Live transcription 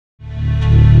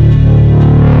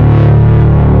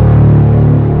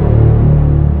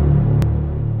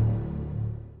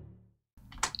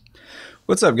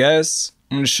What's up, guys?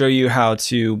 I'm going to show you how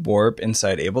to warp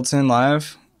inside Ableton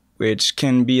Live, which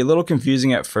can be a little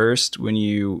confusing at first when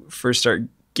you first start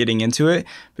getting into it,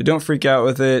 but don't freak out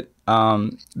with it.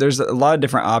 There's a lot of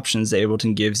different options that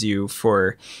Ableton gives you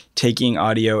for taking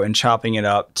audio and chopping it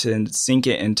up to sync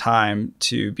it in time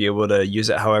to be able to use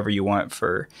it however you want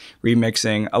for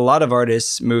remixing. A lot of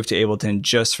artists move to Ableton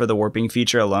just for the warping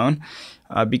feature alone,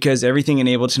 because everything in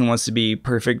Ableton wants to be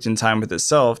perfect in time with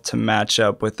itself to match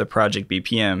up with the project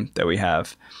BPM that we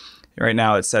have. Right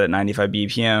now it's set at 95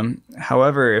 BPM.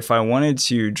 However, if I wanted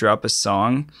to drop a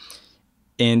song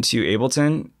into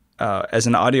Ableton as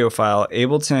an audio file,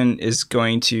 Ableton is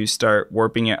going to start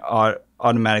warping it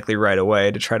automatically right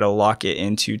away to try to lock it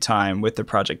into time with the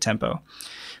project tempo.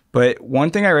 But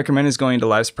one thing I recommend is going to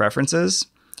Live's Preferences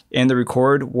and the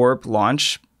Record Warp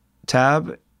Launch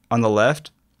tab on the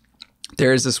left.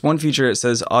 There is this one feature that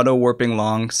says Auto Warping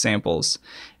Long Samples,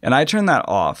 and I turn that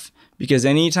off because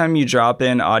anytime you drop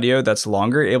in audio that's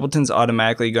longer, Ableton's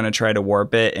automatically going to try to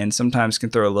warp it and sometimes can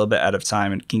throw a little bit out of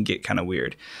time and can get kind of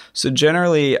weird. So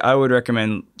generally, I would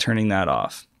recommend turning that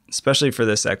off, especially for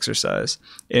this exercise,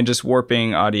 and just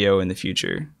warping audio in the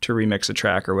future to remix a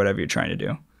track or whatever you're trying to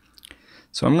do.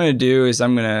 So what I'm going to do is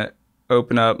I'm going to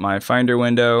open up my Finder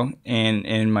window, and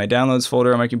in my Downloads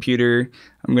folder on my computer,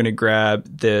 I'm going to grab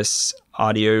this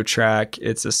audio track.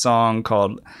 It's a song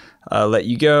called Let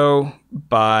You Go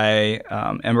by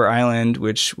Ember Island,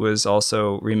 which was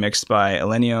also remixed by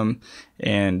Illenium,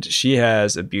 and she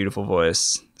has a beautiful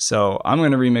voice. So I'm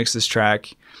going to remix this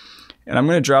track, and I'm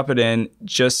going to drop it in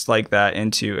just like that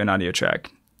into an audio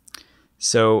track.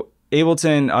 So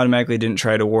Ableton automatically didn't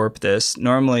try to warp this.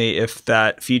 Normally, if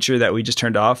that feature that we just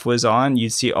turned off was on,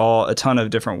 you'd see a ton of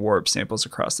different warp samples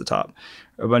across the top,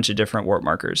 a bunch of different warp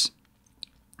markers.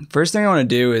 First thing I want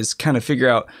to do is kind of figure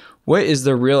out what is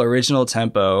the real original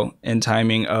tempo and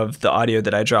timing of the audio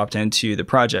that I dropped into the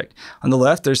project. On the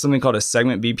left, there's something called a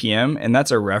segment BPM, and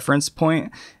that's a reference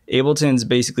point. Ableton's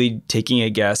basically taking a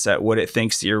guess at what it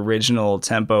thinks the original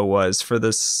tempo was for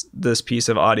this piece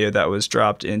of audio that was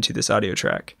dropped into this audio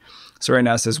track. So right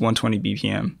now it says 120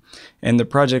 BPM, and the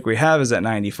project we have is at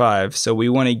 95, so we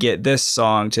want to get this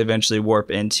song to eventually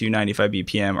warp into 95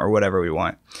 BPM or whatever we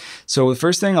want. So the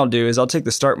first thing I'll do is I'll take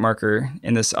the start marker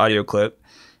in this audio clip,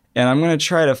 and I'm going to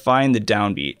try to find the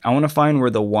downbeat. I want to find where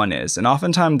the 1 is, and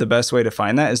oftentimes the best way to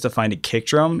find that is to find a kick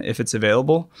drum if it's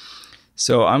available.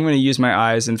 So I'm going to use my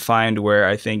eyes and find where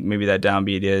I think maybe that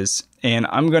downbeat is, and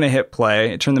I'm going to hit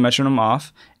play, turn the metronome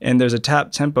off, and there's a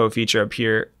tap tempo feature up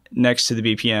here next to the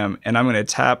BPM, and I'm going to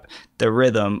tap the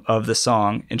rhythm of the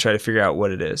song and try to figure out what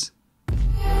it is.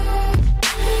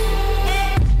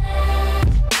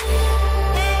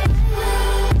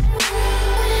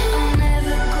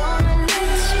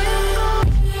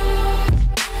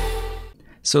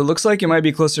 So it looks like it might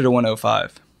be closer to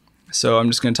 105. So I'm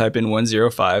just going to type in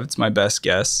 105. It's my best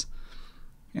guess.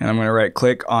 And I'm going to right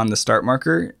click on the start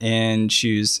marker and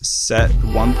choose set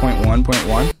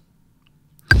 1.1.1.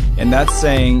 And that's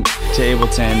saying to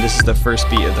Ableton, this is the first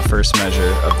beat of the first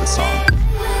measure of the song.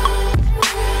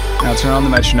 Now turn on the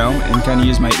metronome and kind of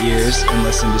use my ears and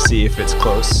listen to see if it's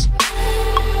close.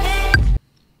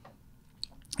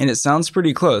 And it sounds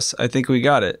pretty close. I think we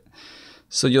got it.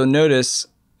 So you'll notice,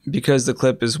 because the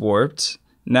clip is warped,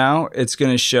 now it's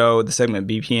going to show the segment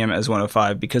BPM as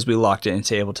 105 because we locked it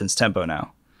into Ableton's tempo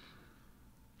now.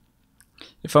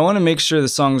 If I want to make sure the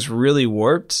song's really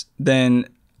warped, then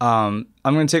I'm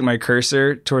going to take my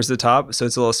cursor towards the top, so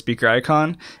it's a little speaker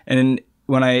icon, and then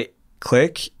when I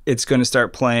click, it's going to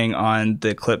start playing on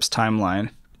the clip's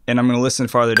timeline, and I'm going to listen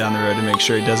farther down the road to make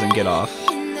sure it doesn't get off.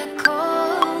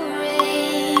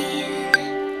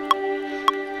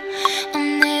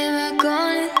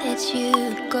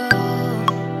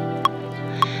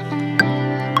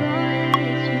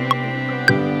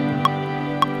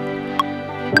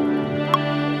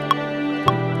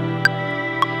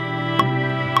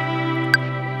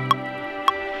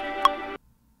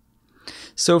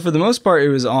 So for the most part, it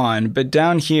was on, but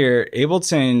down here,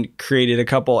 Ableton created a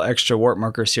couple extra warp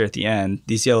markers here at the end,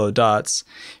 these yellow dots,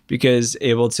 because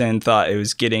Ableton thought it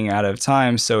was getting out of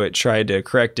time, so it tried to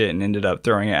correct it and ended up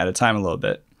throwing it out of time a little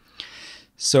bit.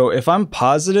 So if I'm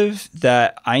positive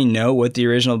that I know what the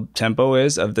original tempo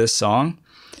is of this song,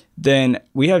 then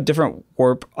we have different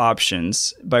warp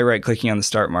options by right-clicking on the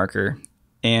start marker.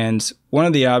 And one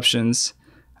of the options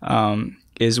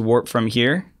is warp from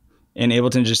here. And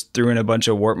Ableton just threw in a bunch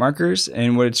of warp markers,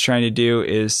 and what it's trying to do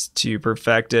is to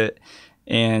perfect it,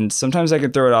 and sometimes I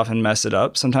can throw it off and mess it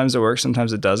up. Sometimes it works,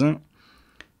 sometimes it doesn't.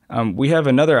 We have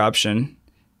another option.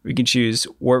 We can choose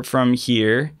warp from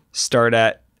here, start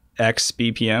at X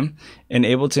BPM, and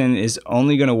Ableton is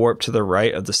only going to warp to the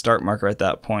right of the start marker at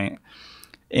that point.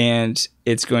 And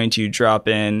it's going to drop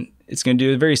in, it's going to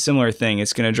do a very similar thing.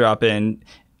 It's going to drop in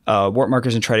warp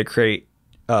markers and try to create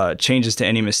changes to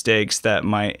any mistakes that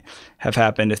might have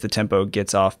happened if the tempo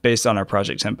gets off based on our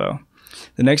project tempo.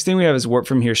 The next thing we have is warp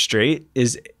from here straight.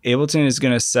 Is Ableton is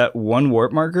going to set one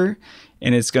warp marker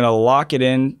and it's going to lock it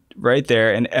in right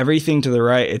there, and everything to the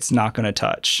right it's not going to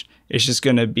touch. It's just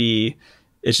going to be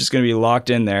locked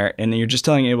in there, and then you're just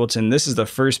telling Ableton this is the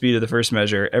first beat of the first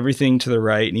measure. Everything to the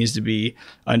right needs to be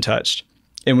untouched.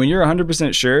 And when you're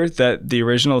 100% sure that the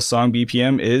original song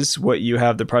BPM is what you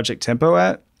have the project tempo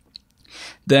at,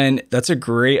 then that's a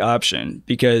great option,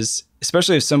 because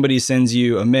especially if somebody sends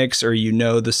you a mix or you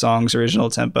know the song's original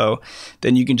tempo,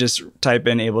 then you can just type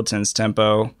in Ableton's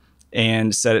tempo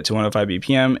and set it to 105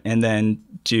 BPM and then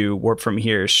do warp from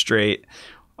here straight.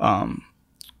 And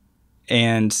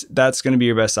that's going to be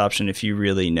your best option if you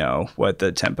really know what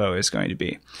the tempo is going to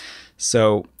be.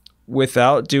 So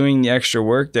without doing the extra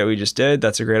work that we just did,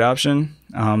 that's a great option.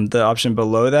 The option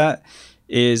below that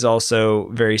is also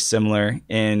very similar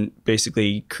in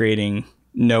basically creating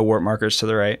no warp markers to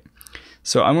the right.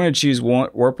 So I'm going to choose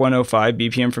warp 105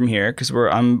 BPM from here because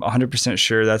I'm 100%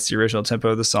 sure that's the original tempo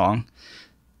of the song.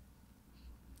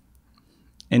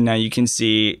 And now you can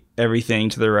see everything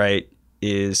to the right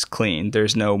is clean.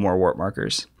 There's no more warp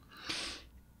markers.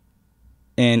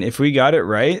 And if we got it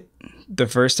right the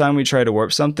first time we try to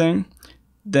warp something,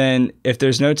 then if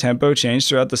there's no tempo change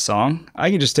throughout the song, I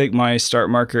can just take my start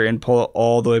marker and pull it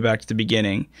all the way back to the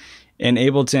beginning. And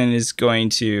Ableton is going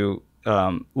to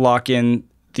lock in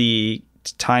the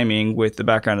timing with the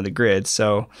background of the grid.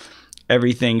 So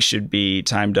everything should be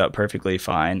timed up perfectly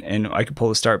fine. And I can pull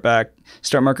the start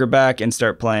marker back and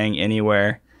start playing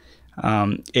anywhere.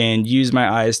 And use my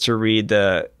eyes to read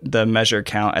the measure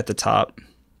count at the top.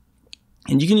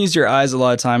 And you can use your eyes a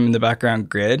lot of time in the background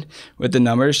grid with the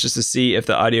numbers just to see if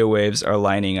the audio waves are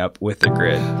lining up with the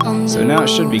grid. So now it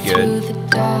should be good.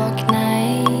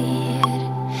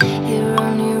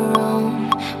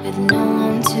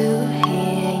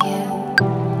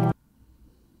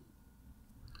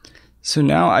 So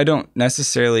now I don't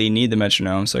necessarily need the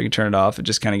metronome, so I can turn it off. It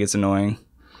just kind of gets annoying.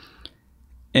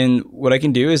 And what I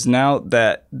can do is, now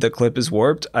that the clip is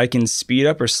warped, I can speed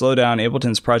up or slow down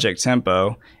Ableton's project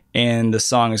tempo, and the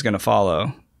song is going to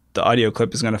follow. The audio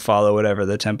clip is going to follow whatever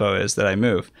the tempo is that I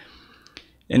move.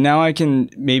 And now I can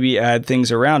maybe add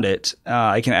things around it.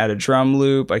 I can add a drum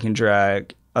loop. I can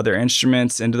drag other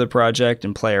instruments into the project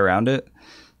and play around it.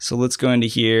 So let's go into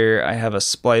here. I have a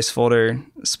Splice folder.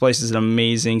 Splice is an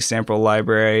amazing sample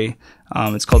library.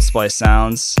 It's called Splice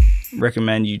Sounds.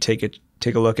 Recommend you take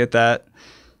a look at that.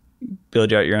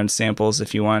 Build out your own samples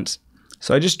if you want.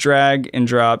 So I just drag and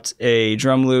dropped a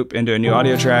drum loop into a new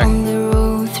audio track,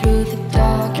 and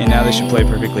now they should play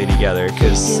perfectly together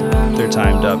because they're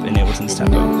timed up in Ableton's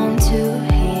tempo.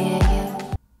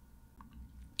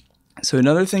 So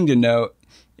another thing to note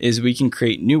is we can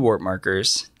create new warp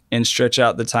markers and stretch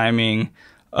out the timing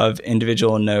of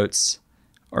individual notes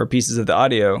or pieces of the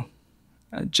audio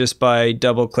just by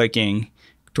double clicking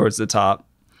towards the top.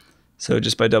 So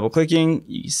just by double clicking,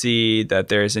 you see that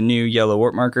there's a new yellow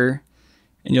warp marker.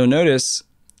 And you'll notice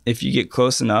if you get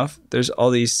close enough, there's all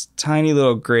these tiny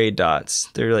little gray dots.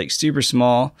 They're like super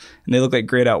small and they look like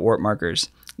grayed out warp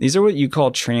markers. These are what you call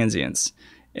transients.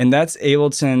 And that's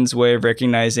Ableton's way of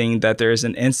recognizing that there is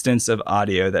an instance of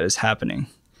audio that is happening.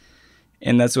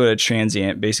 And that's what a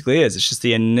transient basically is. It's just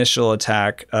the initial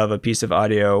attack of a piece of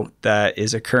audio that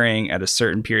is occurring at a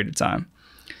certain period of time.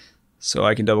 So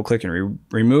I can double click and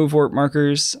remove warp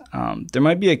markers. There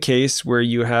might be a case where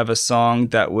you have a song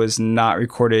that was not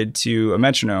recorded to a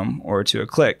metronome or to a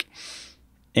click.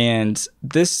 And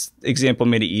this example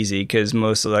made it easy because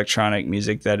most electronic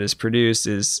music that is produced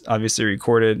is obviously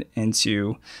recorded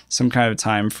into some kind of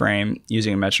time frame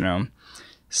using a metronome.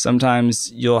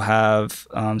 Sometimes you'll have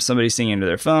somebody singing into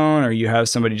their phone, or you have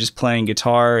somebody just playing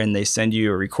guitar and they send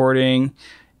you a recording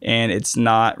and it's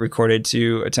not recorded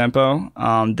to a tempo.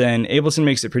 Then Ableton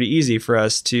makes it pretty easy for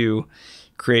us to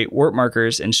create warp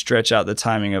markers and stretch out the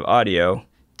timing of audio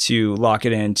to lock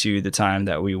it into the time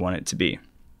that we want it to be.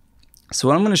 So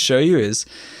what I'm going to show you is,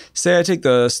 say I take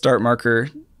the start marker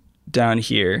down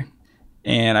here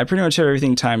and I pretty much have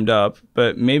everything timed up,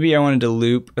 but maybe I wanted to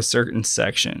loop a certain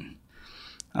section.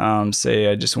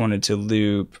 Say I just wanted to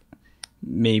loop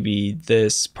maybe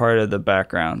this part of the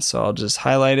background. So I'll just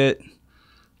highlight it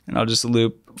and I'll just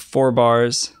loop 4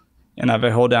 bars. And if I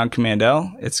hold down Command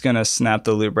L, it's going to snap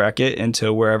the loop bracket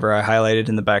into wherever I highlighted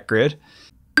in the back grid.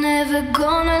 Never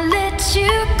gonna let you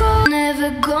go,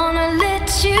 never gonna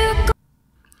let you go.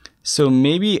 So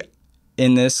maybe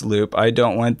in this loop, I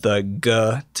don't want the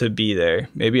G to be there.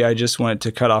 Maybe I just want it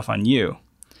to cut off on U.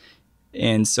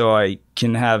 And so I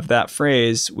can have that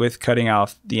phrase with cutting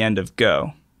off the end of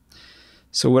go.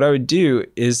 So what I would do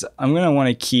is I'm going to want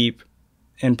to keep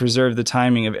and preserve the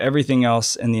timing of everything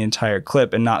else in the entire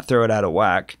clip and not throw it out of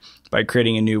whack by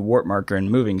creating a new warp marker and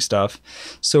moving stuff.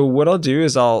 So what I'll do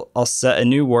is I'll set a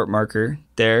new warp marker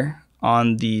there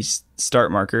on the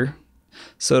start marker.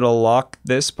 So it'll lock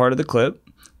this part of the clip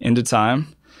into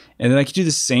time. And then I can do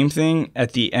the same thing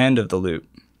at the end of the loop.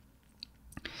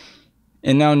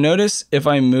 And now notice if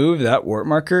I move that warp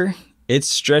marker, it's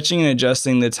stretching and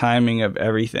adjusting the timing of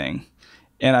everything.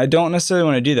 And I don't necessarily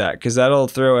want to do that because that'll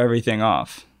throw everything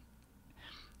off.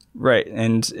 Right,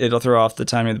 and it'll throw off the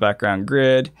timing of the background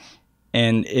grid,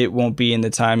 and it won't be in the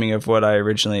timing of what I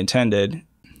originally intended.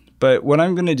 But what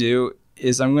I'm going to do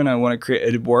is I'm going to want to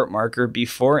create a warp marker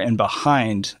before and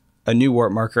behind a new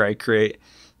warp marker I create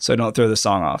so I don't throw the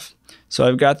song off. So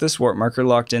I've got this warp marker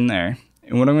locked in there.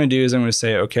 And what I'm going to do is I'm going to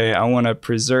say, okay, I want to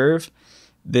preserve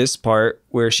this part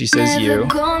where she says you.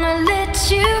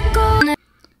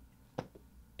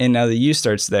 And now the U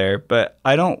starts there, but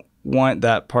I don't want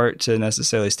that part to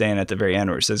necessarily stay in at the very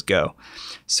end where it says go.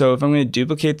 So if I'm going to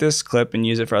duplicate this clip and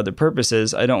use it for other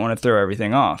purposes, I don't want to throw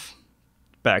everything off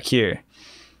back here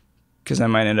because I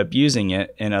might end up using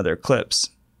it in other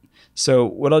clips. So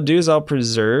what I'll do is I'll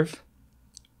preserve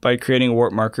by creating a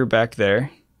warp marker back there.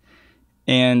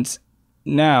 And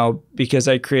now, because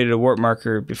I created a warp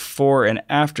marker before and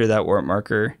after that warp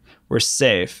marker, we're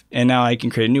safe. And now I can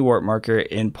create a new warp marker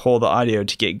and pull the audio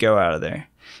to get go out of there.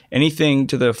 Anything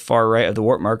to the far right of the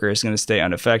warp marker is going to stay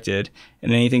unaffected,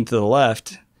 and anything to the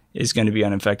left is going to be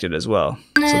unaffected as well.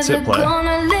 So let's hit play.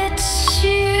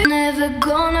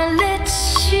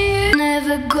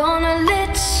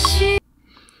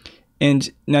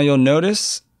 And now you'll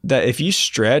notice that if you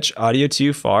stretch audio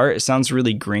too far, it sounds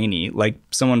really grainy, like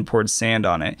someone poured sand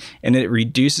on it, and it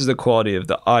reduces the quality of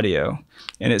the audio,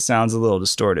 and it sounds a little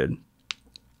distorted.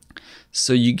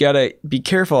 So you gotta be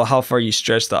careful how far you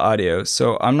stretch the audio.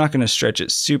 So I'm not gonna stretch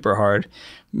it super hard.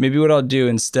 Maybe what I'll do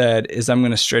instead is I'm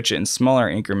gonna stretch it in smaller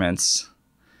increments.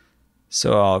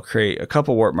 So I'll create a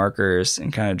couple warp markers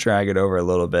and kind of drag it over a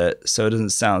little bit so it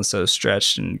doesn't sound so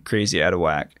stretched and crazy out of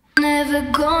whack. Never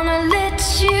gonna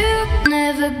let you,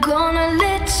 never gonna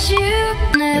let you,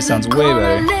 never that sounds way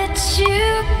better. Let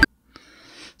you.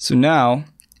 So now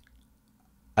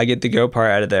I get the go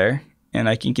part out of there, and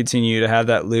I can continue to have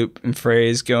that loop and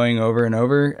phrase going over and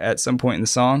over at some point in the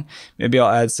song. Maybe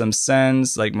I'll add some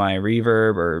sends like my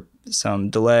reverb or some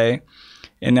delay,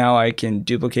 and now I can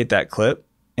duplicate that clip,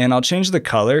 and I'll change the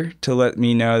color to let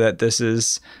me know that this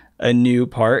is a new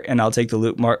part, and I'll take the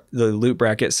loop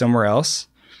bracket somewhere else.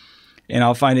 And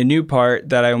I'll find a new part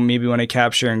that I maybe want to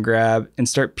capture and grab and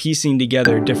start piecing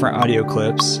together different audio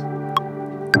clips.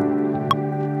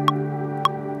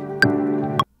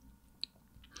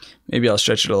 Maybe I'll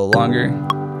stretch it a little longer.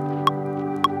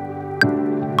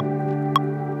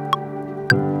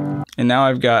 And now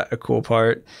I've got a cool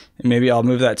part, and maybe I'll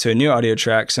move that to a new audio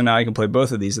track so now I can play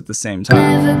both of these at the same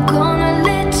time. Never gonna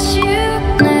let you,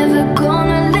 never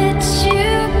gonna let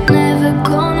you, never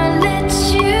gonna let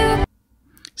you.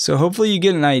 So hopefully you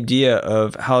get an idea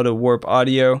of how to warp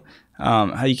audio,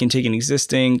 how you can take an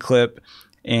existing clip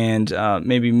and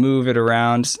maybe move it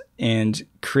around and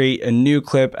create a new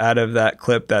clip out of that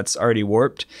clip that's already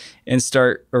warped, and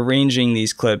start arranging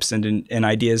these clips and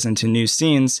ideas into new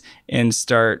scenes and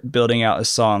start building out a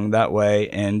song that way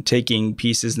and taking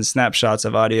pieces and snapshots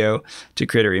of audio to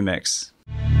create a remix.